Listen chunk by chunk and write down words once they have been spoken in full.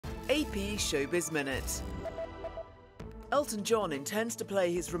AP Showbiz Minute. Elton John intends to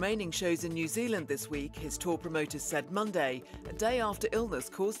play his remaining shows in New Zealand this week, his tour promoters said Monday, a day after illness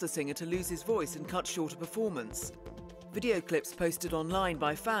caused the singer to lose his voice and cut short a performance. Video clips posted online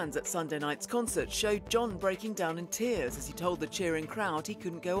by fans at Sunday night's concert showed John breaking down in tears as he told the cheering crowd he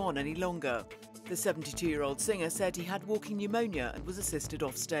couldn't go on any longer. The 72-year-old singer said he had walking pneumonia and was assisted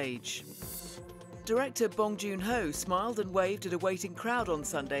off stage. Director Bong Joon-ho smiled and waved at a waiting crowd on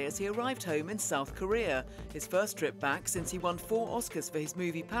Sunday as he arrived home in South Korea, his first trip back since he won 4 Oscars for his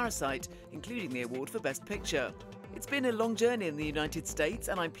movie Parasite, including the award for Best Picture. "It's been a long journey in the United States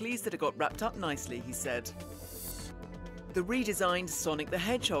and I'm pleased that it got wrapped up nicely," he said. The redesigned Sonic the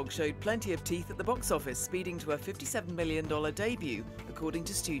Hedgehog showed plenty of teeth at the box office, speeding to a $57 million debut, according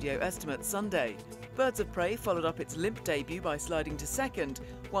to studio estimates Sunday. Birds of Prey followed up its limp debut by sliding to second,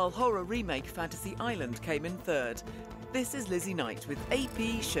 while horror remake Fantasy Island came in third. This is Lizzie Knight with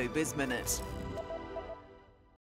AP Showbiz Minute.